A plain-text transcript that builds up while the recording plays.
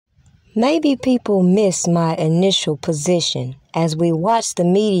Maybe people miss my initial position. As we watch the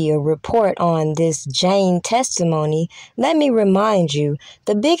media report on this Jane testimony, let me remind you,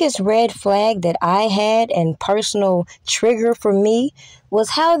 the biggest red flag that I had and personal trigger for me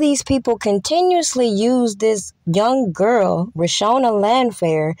was how these people continuously use this young girl, Rashona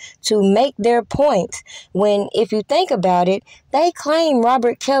Landfair, to make their point when, if you think about it, they claim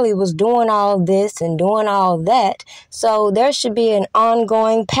Robert Kelly was doing all this and doing all that, so there should be an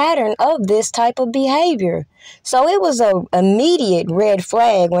ongoing pattern of this type of behavior. So it was a immediate red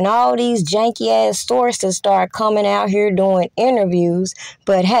flag when all these janky-ass sources start coming out here doing interviews,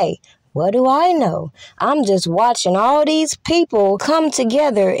 but hey, what do I know? I'm just watching all these people come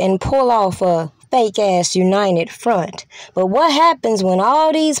together and pull off a fake-ass united front. But what happens when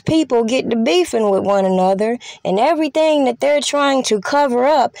all these people get to beefing with one another and everything that they're trying to cover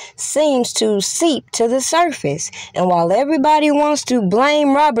up seems to seep to the surface? And while everybody wants to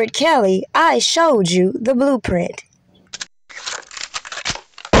blame Robert Kelly, I showed you the blueprint.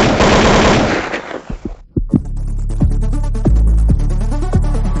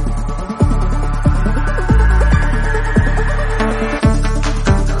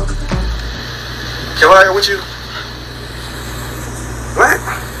 Can I go with you? What?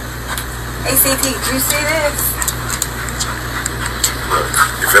 ACP, did you see this? Look,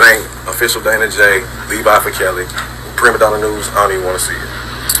 if it ain't official Dana J, Levi for Kelly, Primadonnanews, I don't even want to see it.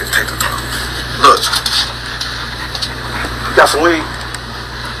 Just take the phone. Look. You got some weed?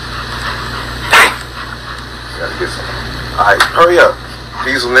 Dang. Gotta get some. Alright, hurry up.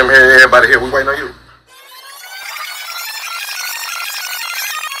 These and them here, everybody here, we waiting on you.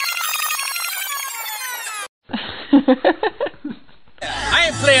 I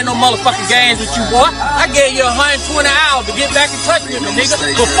ain't playing no motherfucking games with you, boy. I gave you 120 hours to get back in touch with me, nigga.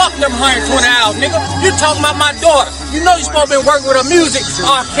 But fuck them 120 hours, nigga. You talking about my daughter. You know you supposed to be working with her music,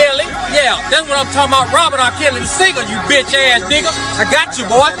 R. Kelly. Yeah, that's what I'm talking about, Robert R. Kelly, the singer, you bitch ass nigga. I got you,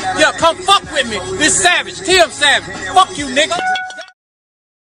 boy. Yeah, come fuck with me. This Savage, Tim Savage. Fuck you, nigga.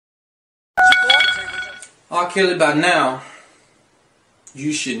 R. Kelly, by now,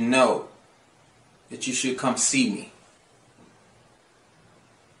 you should know that you should come see me.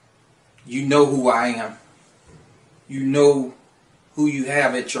 You know who I am. You know who you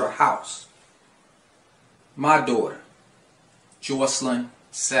have at your house. My daughter, Jocelyn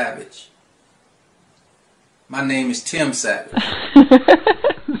Savage. My name is Tim Savage. Listen,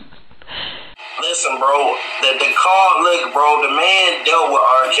 bro, the call, look, bro, the man dealt with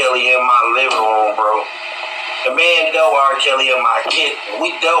R. Kelly in my living room, bro. The man dealt with R. Kelly in my kitchen. We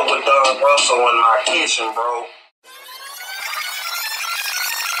dealt with Don Russell in my kitchen, bro.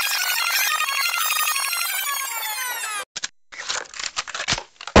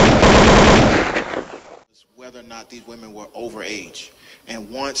 Whether or not these women were over age. And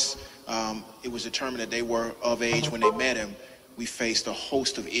once it was determined that they were of age when they met him, we faced a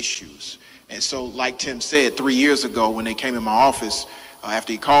host of issues. And so, like Tim said, 3 years ago when they came in my office,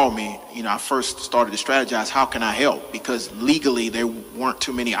 after he called me, you know, I first started to strategize, how can I help? Because legally there weren't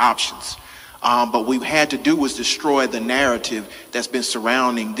too many options. But what we had to do was destroy the narrative that's been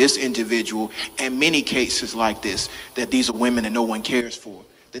surrounding this individual and many cases like this, that these are women that no one cares for,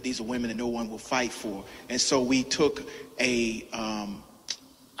 that these are women that no one will fight for. And so we took a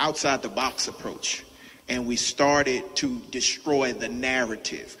outside the box approach and we started to destroy the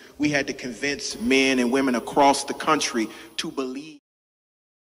narrative. We had to convince men and women across the country to believe.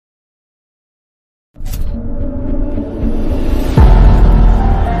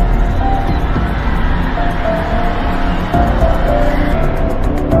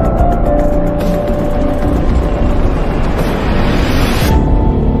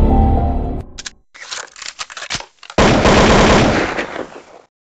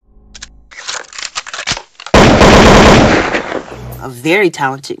 A very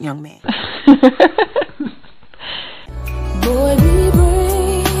talented young man. Boy, be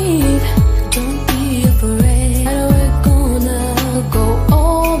brave. Don't be afraid. We're gonna go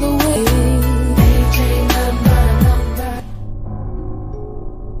all the way.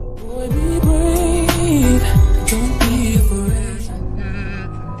 Boy, be brave. Don't be afraid.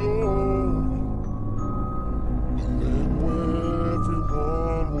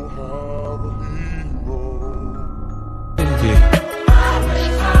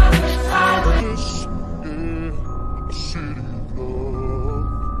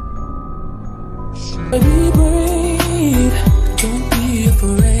 Be brave, don't be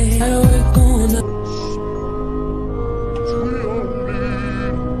afraid. We're gonna.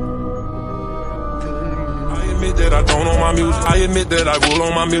 I admit that I don't know my music. I admit admit that I rule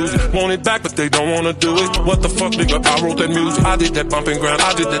on my music. Want it back, but they don't wanna do it. What the fuck, nigga? I wrote that music. I did that bumping ground.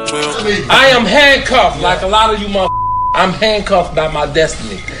 I did that 12. I am handcuffed like a lot of you motherfuckers. I'm handcuffed by my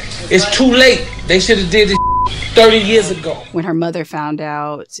destiny. It's too late. They should have did this 30 years ago. When her mother found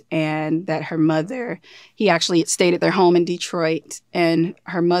out, and that her mother, he actually stayed at their home in Detroit, and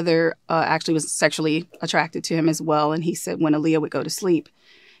her mother actually was sexually attracted to him as well. And he said when Aaliyah would go to sleep,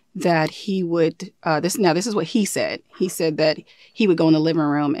 that he would, this is what he said. He said that he would go in the living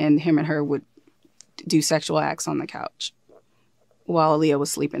room and him and her would do sexual acts on the couch while Aaliyah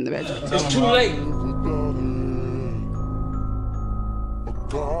was sleeping in the bedroom. It's too late.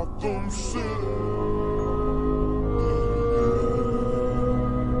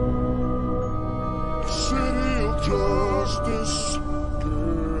 City of justice,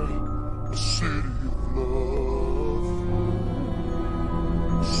 a city of love,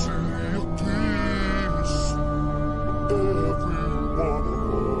 a city of peace, every one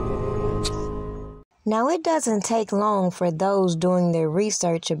of us. Now, it doesn't take long for those doing their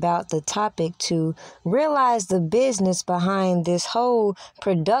research about the topic to realize the business behind this whole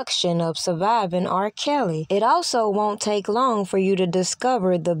production of surviving R. Kelly. It also won't take long for you to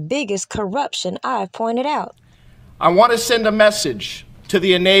discover the biggest corruption I've pointed out. I want to send a message to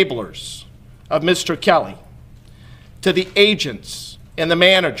the enablers of Mr. Kelly, to the agents and the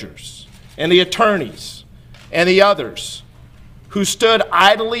managers and the attorneys and the others who stood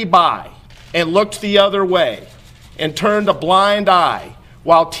idly by and looked the other way and turned a blind eye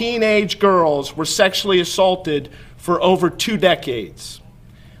while teenage girls were sexually assaulted for over 2 decades.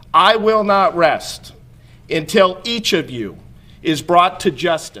 I will not rest until each of you is brought to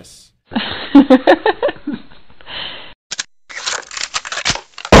justice.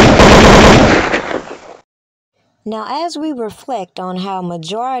 Now, as we reflect on how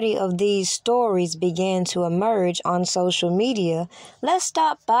majority of these stories began to emerge on social media, let's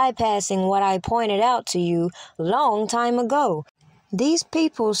stop bypassing what I pointed out to you long time ago. These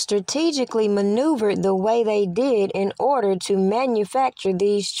people strategically maneuvered the way they did in order to manufacture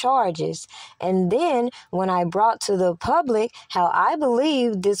these charges. And then, when I brought to the public how I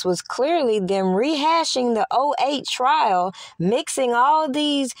believe this was clearly them rehashing the 2008 trial, mixing all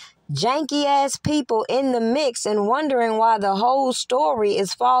these janky ass people in the mix and wondering why the whole story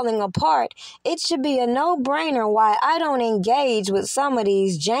is falling apart, it should be a no-brainer why I don't engage with some of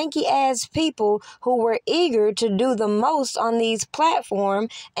these janky ass people who were eager to do the most on these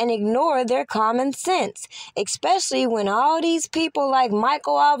platforms and ignore their common sense, especially when all these people like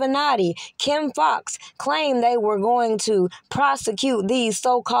Michael Avenatti, Kim Fox claim they were going to prosecute these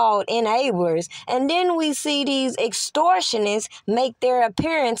so-called enablers, and then we see these extortionists make their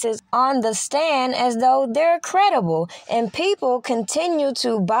appearances on the stand as though they're credible, and people continue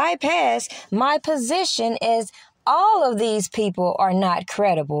to bypass my position as all of these people are not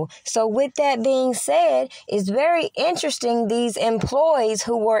credible. So with that being said, it's very interesting these employees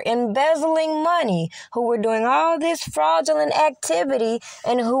who were embezzling money, who were doing all this fraudulent activity,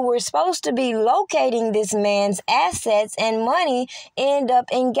 and who were supposed to be locating this man's assets and money, end up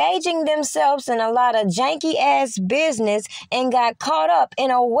engaging themselves in a lot of janky ass business and got caught up in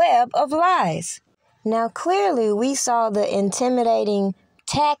a web of lies. Now clearly we saw the intimidating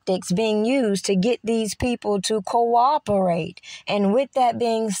tactics being used to get these people to cooperate. And with that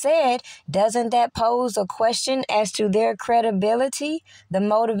being said, doesn't that pose a question as to their credibility, the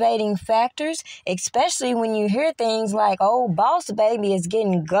motivating factors, especially when you hear things like, oh, Boss Baby is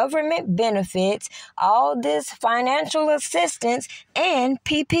getting government benefits, all this financial assistance, and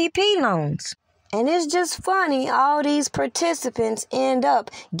PPP loans. And it's just funny, all these participants end up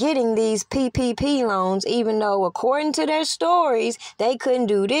getting these PPP loans, even though according to their stories, they couldn't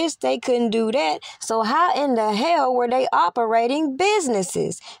do this, they couldn't do that. So how in the hell were they operating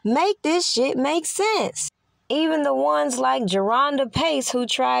businesses? Make this shit make sense. Even the ones like Geronda Pace who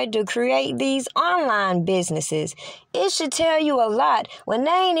tried to create these online businesses. It should tell you a lot when they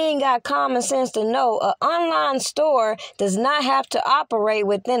ain't even got common sense to know an online store does not have to operate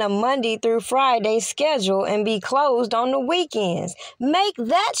within a Monday through Friday schedule and be closed on the weekends. Make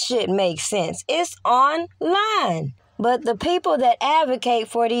that shit make sense. It's online. But the people that advocate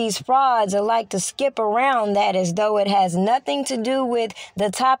for these frauds are like to skip around that as though it has nothing to do with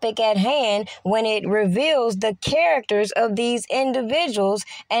the topic at hand when it reveals the characters of these individuals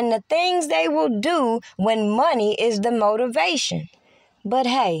and the things they will do when money is the motivation. But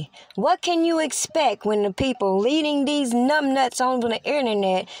hey, what can you expect when the people leading these numbnuts on the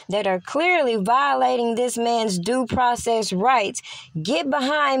internet that are clearly violating this man's due process rights get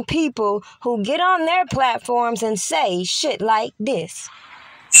behind people who get on their platforms and say shit like this?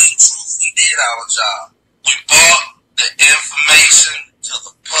 We did our job. You thought the information to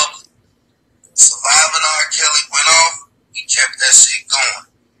the public. Surviving R. Kelly went off, we kept that shit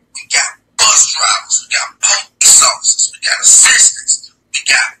going. We got bus drivers, we got police officers, we got assistants, we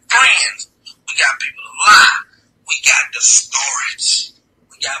got friends, we got people to lie, we got the storage,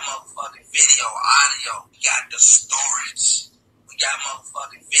 we got motherfucking video, audio, we got the storage, we got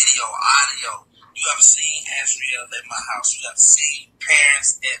motherfucking video, audio. You ever seen Asriel at my house? You ever seen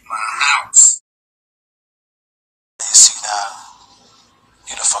parents at my house? You see now,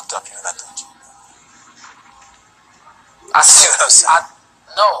 you done fucked up, you know that, don't you? I see what I'm saying. I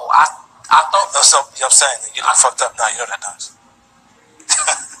thought. No, so, you know what I'm saying? You done fucked up now, you know that, don't you?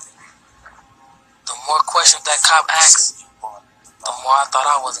 The more questions that cop asked, the more I thought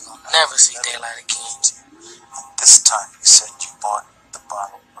I wasn't gonna never see daylight again. This time you said you bought the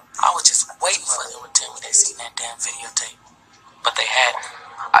bottle. I was just waiting for them to tell me they seen that damn videotape, but they hadn't.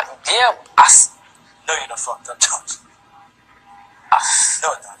 No, you done fucked up, don't you? No,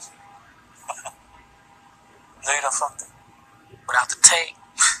 don't you? No, you done fucked up. Without the tape,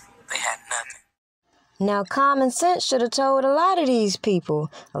 they had nothing. Now, common sense should have told a lot of these people.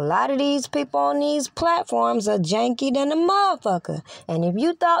 A lot of these people on these platforms are janky than a motherfucker. And if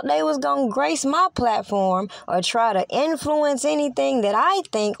you thought they was gonna grace my platform or try to influence anything that I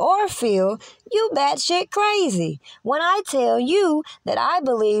think or feel, you batshit crazy. When I tell you that I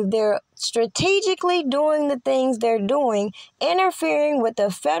believe they're strategically doing the things they're doing, interfering with the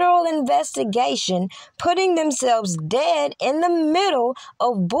federal investigation, putting themselves dead in the middle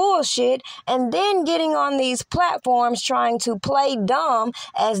of bullshit, and then getting on these platforms trying to play dumb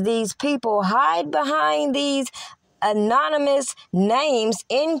as these people hide behind these anonymous names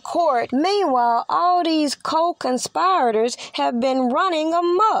in court. Meanwhile, all these co-conspirators have been running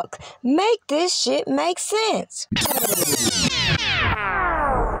amok. Make this shit make sense.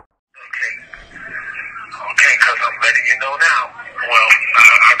 Okay, because I'm letting you know now. Well,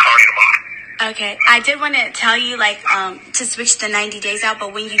 I'll call you tomorrow. Okay, I did want to tell you, to switch the 90 days out,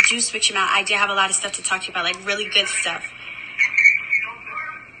 but when you do switch them out, I do have a lot of stuff to talk to you about, really good stuff.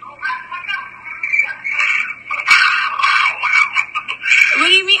 What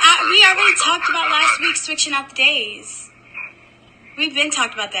do you mean? We already talked about last week switching out the days. We've been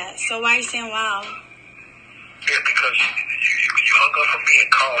talked about that, so why are you saying wow? Yeah, because you hung up on me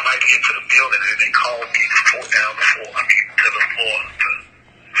and called right here to the building, and they called me to the floor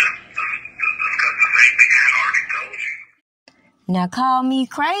to discuss the same thing I had already told you. Now, call me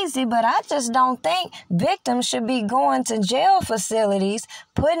crazy, but I just don't think victims should be going to jail facilities,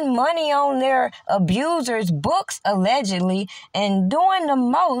 putting money on their abusers' books, allegedly, and doing the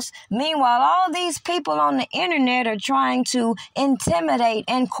most. Meanwhile, all these people on the internet are trying to intimidate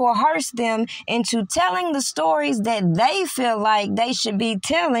and coerce them into telling the stories that they feel like they should be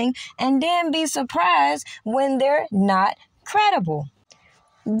telling, and then be surprised when they're not credible.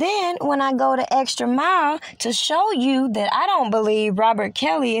 Then, when I go the extra mile to show you that I don't believe Robert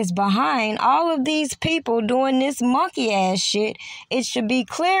Kelly is behind all of these people doing this monkey-ass shit, it should be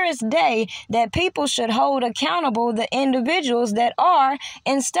clear as day that people should hold accountable the individuals that are,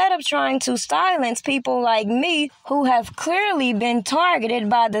 instead of trying to silence people like me who have clearly been targeted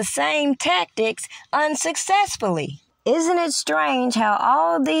by the same tactics unsuccessfully. Isn't it strange how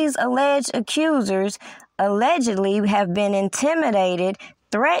all these alleged accusers allegedly have been intimidated,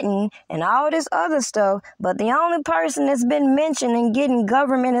 threatened, and all this other stuff, but the only person that's been mentioned in getting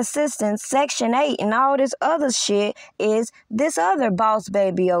government assistance, Section 8, and all this other shit is this other boss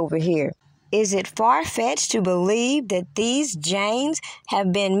baby over here? Is it far-fetched to believe that these Janes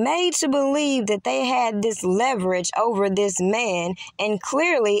have been made to believe that they had this leverage over this man, and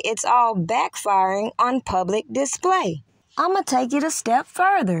clearly it's all backfiring on public display? I'm going to take it a step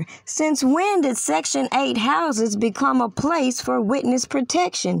further. Since when did Section 8 houses become a place for witness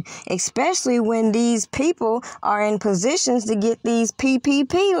protection, especially when these people are in positions to get these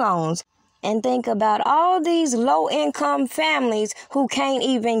PPP loans? And think about all these low-income families who can't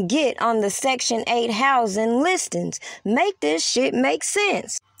even get on the Section 8 housing listings. Make this shit make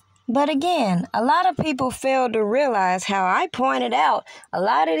sense. But again, a lot of people fail to realize how I pointed out a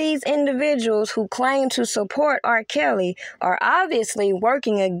lot of these individuals who claim to support R. Kelly are obviously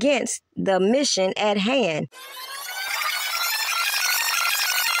working against the mission at hand.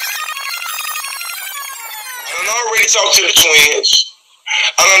 I done already talked to the twins.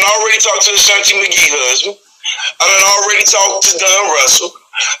 I done already talked to the Shanti McGee husband. I done already talked to Don Russell.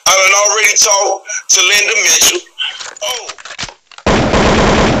 I done already talked to Linda Mitchell.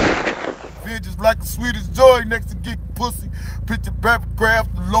 Just like the sweetest joy next to getting pussy. Picture paragraph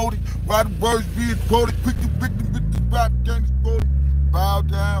loaded. While the words being quoted. Quick to pick the bitches rap gangs quoted. Bow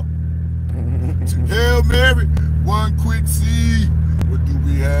down to Hail Mary. One quick see. What do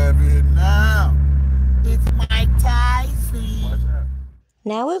we have here now? It's Mike Tyson.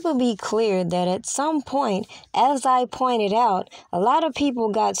 Now, it will be clear that at some point, as I pointed out, a lot of people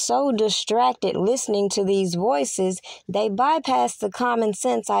got so distracted listening to these voices, they bypassed the common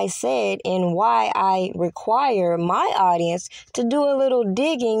sense I said in why I require my audience to do a little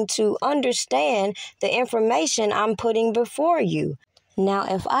digging to understand the information I'm putting before you. Now,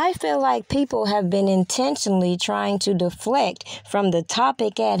 if I feel like people have been intentionally trying to deflect from the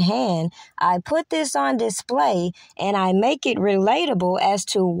topic at hand, I put this on display and I make it relatable as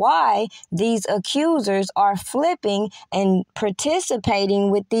to why these accusers are flipping and participating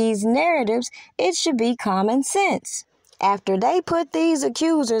with these narratives. It should be common sense. After they put these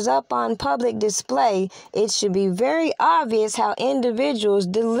accusers up on public display, it should be very obvious how individuals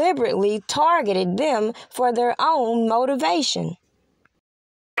deliberately targeted them for their own motivation.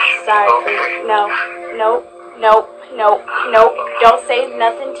 Sorry for you. No. Don't say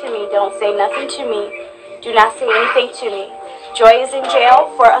nothing to me. Don't say nothing to me. Do not say anything to me. Joy is in jail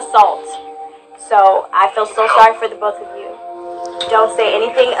for assault. So I feel so sorry for the both of you. Don't say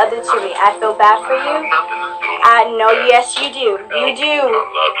anything other to me. I feel bad for you. I know, yes, you do.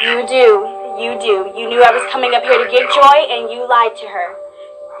 You knew I was coming up here to get Joy, and you lied to her.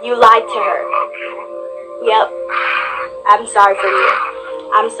 Yep. I'm sorry for you.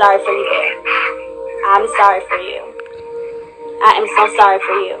 I'm sorry for you, Bear. I'm sorry for you. I am so sorry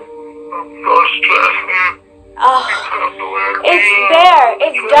for you. Oh, it's Bear.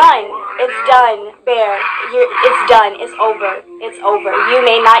 It's done. It's done, Bear. It's done. It's over. It's over. You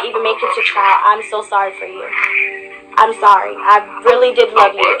may not even make it to trial. I'm so sorry for you. I'm sorry. I really did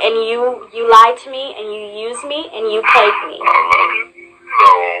love you. And you lied to me, and you used me, and you played me.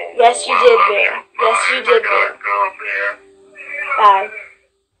 Yes, you did, Bear. Yes, you did, Bear. Bye.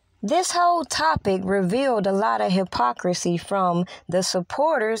 This whole topic revealed a lot of hypocrisy from the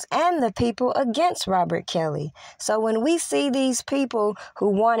supporters and the people against Robert Kelly. So when we see these people who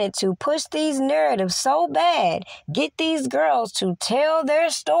wanted to push these narratives so bad, get these girls to tell their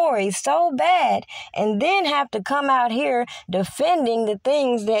stories so bad, and then have to come out here defending the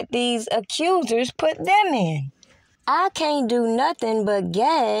things that these accusers put them in, I can't do nothing but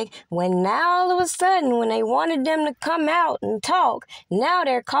gag when now all of a sudden when they wanted them to come out and talk, now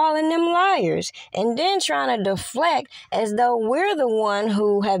they're calling them liars and then trying to deflect as though we're the one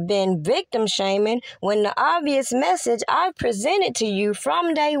who have been victim shaming when the obvious message I've presented to you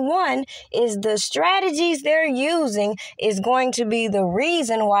from day one is the strategies they're using is going to be the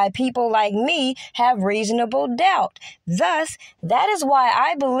reason why people like me have reasonable doubt. Thus, that is why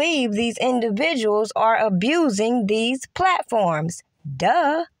I believe these individuals are abusing these platforms.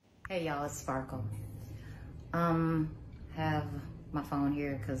 Duh. Hey y'all, it's Sparkle. Have my phone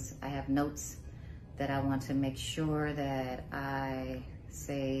here because I have notes that I want to make sure that I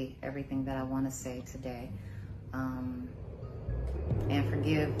say everything that I want to say today. And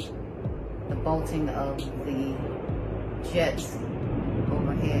forgive the bolting of the jets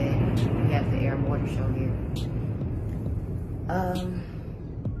overhead. We have the air and water show here.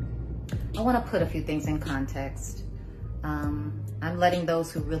 I want to put a few things in context. I'm letting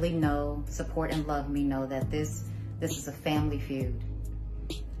those who really know, support, and love me know that this is a family feud.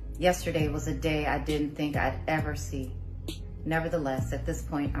 Yesterday was a day I didn't think I'd ever see. Nevertheless, at this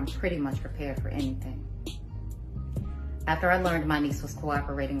point, I'm pretty much prepared for anything. After I learned my niece was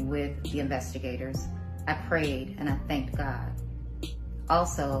cooperating with the investigators, I prayed and I thanked God.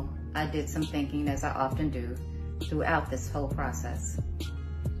 Also, I did some thinking, as I often do, throughout this whole process.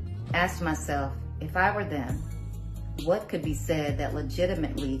 Asked myself, if I were them, what could be said that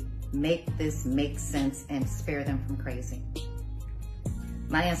legitimately make this make sense and spare them from crazy?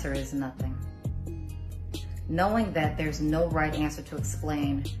 My answer is nothing. Knowing that there's no right answer to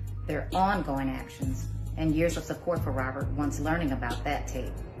explain their ongoing actions and years of support for Robert once learning about that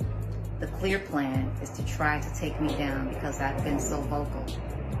tape, the clear plan is to try to take me down because I've been so vocal.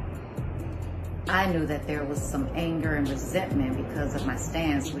 I knew that there was some anger and resentment because of my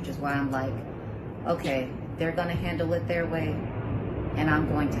stance, which is why I'm like, okay, they're gonna handle it their way, and I'm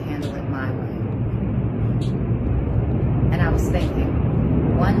going to handle it my way. And I was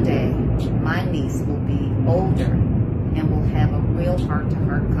thinking, one day, my niece will be older and will have a real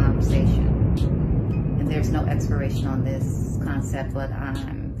heart-to-heart conversation. And there's no expiration on this concept, but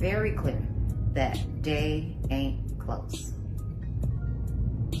I'm very clear that day ain't close.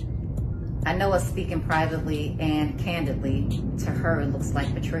 I know us speaking privately and candidly, to her it looks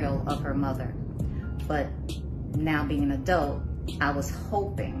like betrayal of her mother. But now being an adult, I was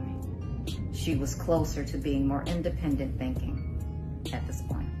hoping she was closer to being more independent thinking at this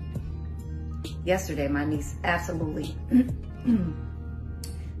point. Yesterday, my niece absolutely,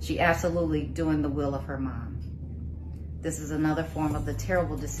 she absolutely doing the will of her mom. This is another form of the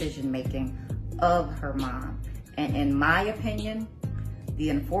terrible decision-making of her mom. And in my opinion, the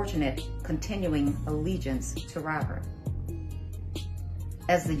unfortunate continuing allegiance to Robert.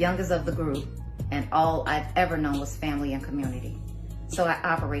 As the youngest of the group, and all I've ever known was family and community. So I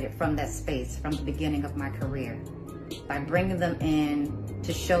operated from that space from the beginning of my career by bringing them in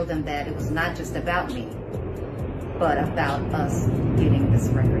to show them that it was not just about me, but about us getting this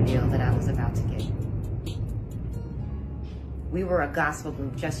record deal that I was about to get. We were a gospel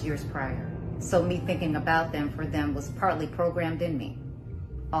group just years prior, so me thinking about them for them was partly programmed in me,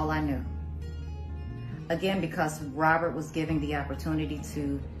 all I knew. Again, because Robert was giving the opportunity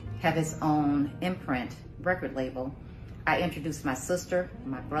to have his own imprint record label, I introduced my sister,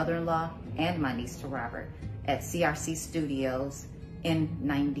 my brother-in-law, and my niece to Robert at CRC Studios in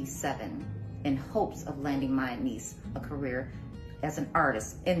 '97 in hopes of landing my niece a career as an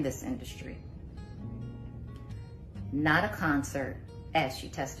artist in this industry. Not a concert, as she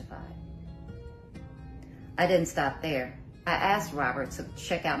testified. I didn't stop there. I asked Robert to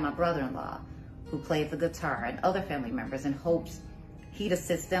check out my brother-in-law, who played the guitar, and other family members in hopes he'd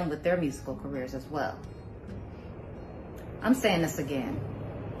assist them with their musical careers as well. I'm saying this again.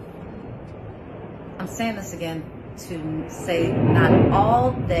 I'm saying this again to say not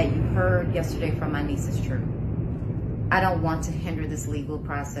all that you heard yesterday from my niece is true. I don't want to hinder this legal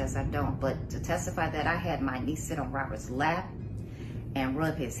process, I don't, but to testify that I had my niece sit on Robert's lap and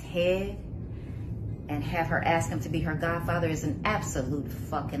rub his head and have her ask him to be her godfather is an absolute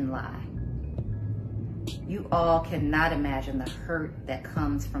fucking lie. You all cannot imagine the hurt that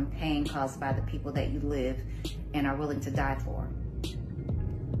comes from pain caused by the people that you live and are willing to die for.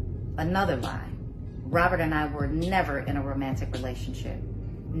 Another lie. Robert and I were never in a romantic relationship.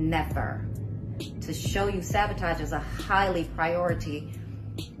 Never. To show you sabotage is a highly priority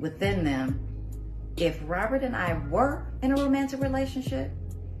within them. If Robert and I were in a romantic relationship,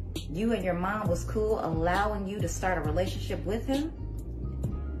 you and your mom was cool allowing you to start a relationship with him,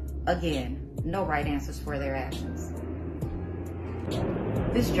 again, no right answers for their actions.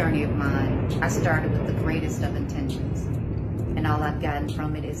 This journey of mine, I started with the greatest of intentions, and all I've gotten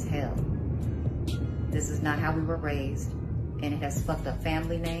from it is hell. This is not how we were raised, and it has fucked up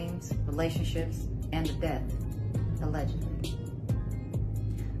family names, relationships, and the death, allegedly.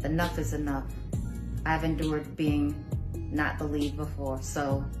 Enough is enough. I've endured being not believed before,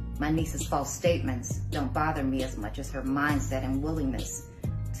 so my niece's false statements don't bother me as much as her mindset and willingness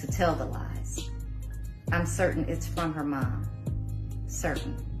to tell the lies. I'm certain it's from her mom,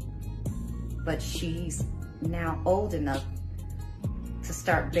 certain. But she's now old enough to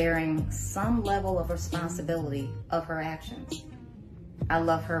start bearing some level of responsibility of her actions. I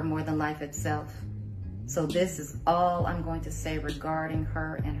love her more than life itself, so this is all I'm going to say regarding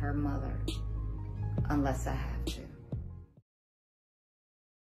her and her mother, unless I have to.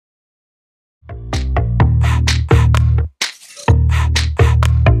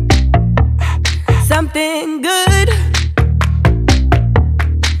 Something good